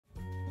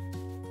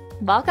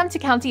Welcome to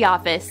County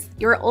Office,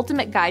 your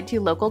ultimate guide to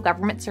local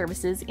government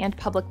services and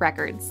public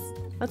records.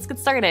 Let's get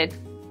started.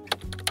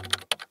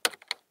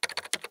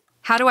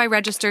 How do I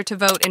register to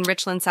vote in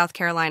Richland, South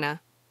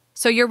Carolina?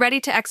 So you're ready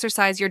to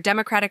exercise your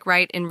democratic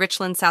right in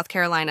Richland, South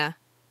Carolina.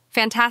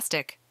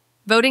 Fantastic.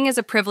 Voting is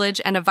a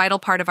privilege and a vital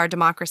part of our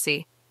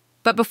democracy.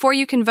 But before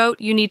you can vote,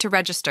 you need to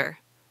register.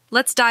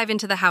 Let's dive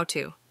into the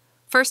how-to.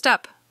 First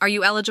up, are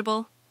you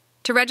eligible?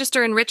 To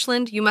register in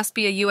Richland, you must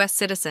be a U.S.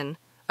 citizen,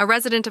 a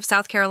resident of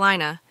South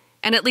Carolina,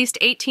 and at least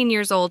 18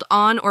 years old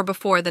on or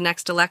before the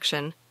next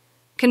election.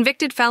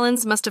 Convicted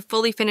felons must have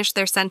fully finished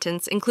their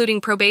sentence, including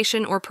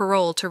probation or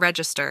parole, to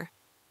register.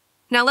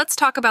 Now let's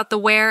talk about the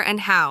where and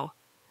how.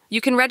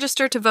 You can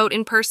register to vote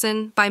in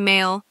person, by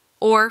mail,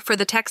 or, for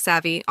the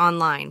tech-savvy,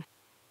 online.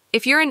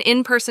 If you're an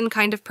in-person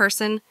kind of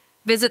person,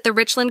 visit the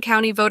Richland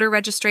County Voter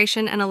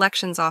Registration and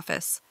Elections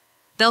Office.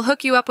 They'll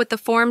hook you up with the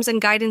forms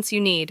and guidance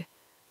you need.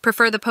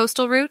 Prefer the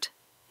postal route?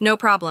 No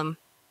problem.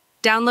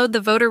 Download the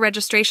voter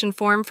registration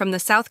form from the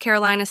South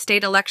Carolina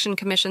State Election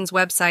Commission's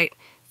website,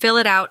 fill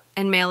it out,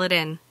 and mail it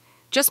in.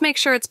 Just make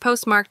sure it's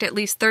postmarked at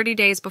least 30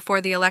 days before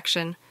the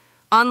election.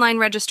 Online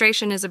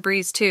registration is a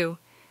breeze too.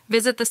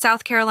 Visit the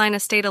South Carolina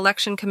State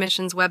Election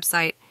Commission's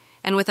website,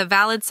 and with a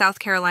valid South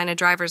Carolina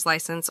driver's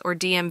license or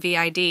DMV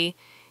ID,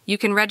 you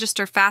can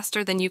register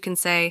faster than you can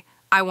say,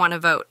 "I want to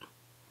vote."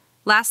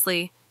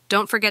 Lastly,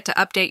 don't forget to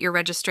update your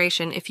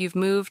registration if you've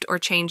moved or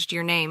changed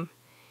your name.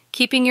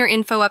 Keeping your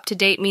info up to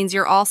date means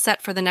you're all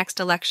set for the next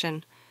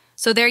election.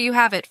 So there you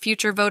have it,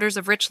 future voters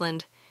of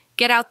Richland.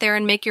 Get out there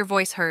and make your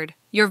voice heard.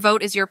 Your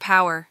vote is your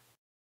power.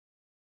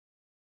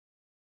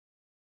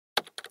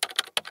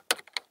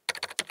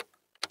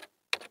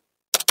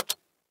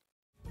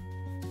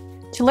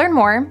 To learn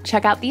more,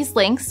 check out these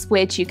links,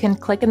 which you can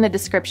click in the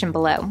description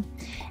below.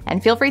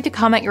 And feel free to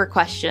comment your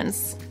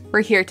questions.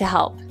 We're here to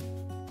help.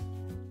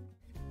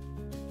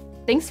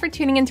 Thanks for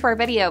tuning into our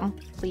video.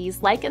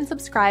 Please like and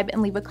subscribe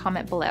and leave a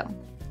comment below.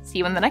 See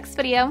you in the next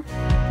video.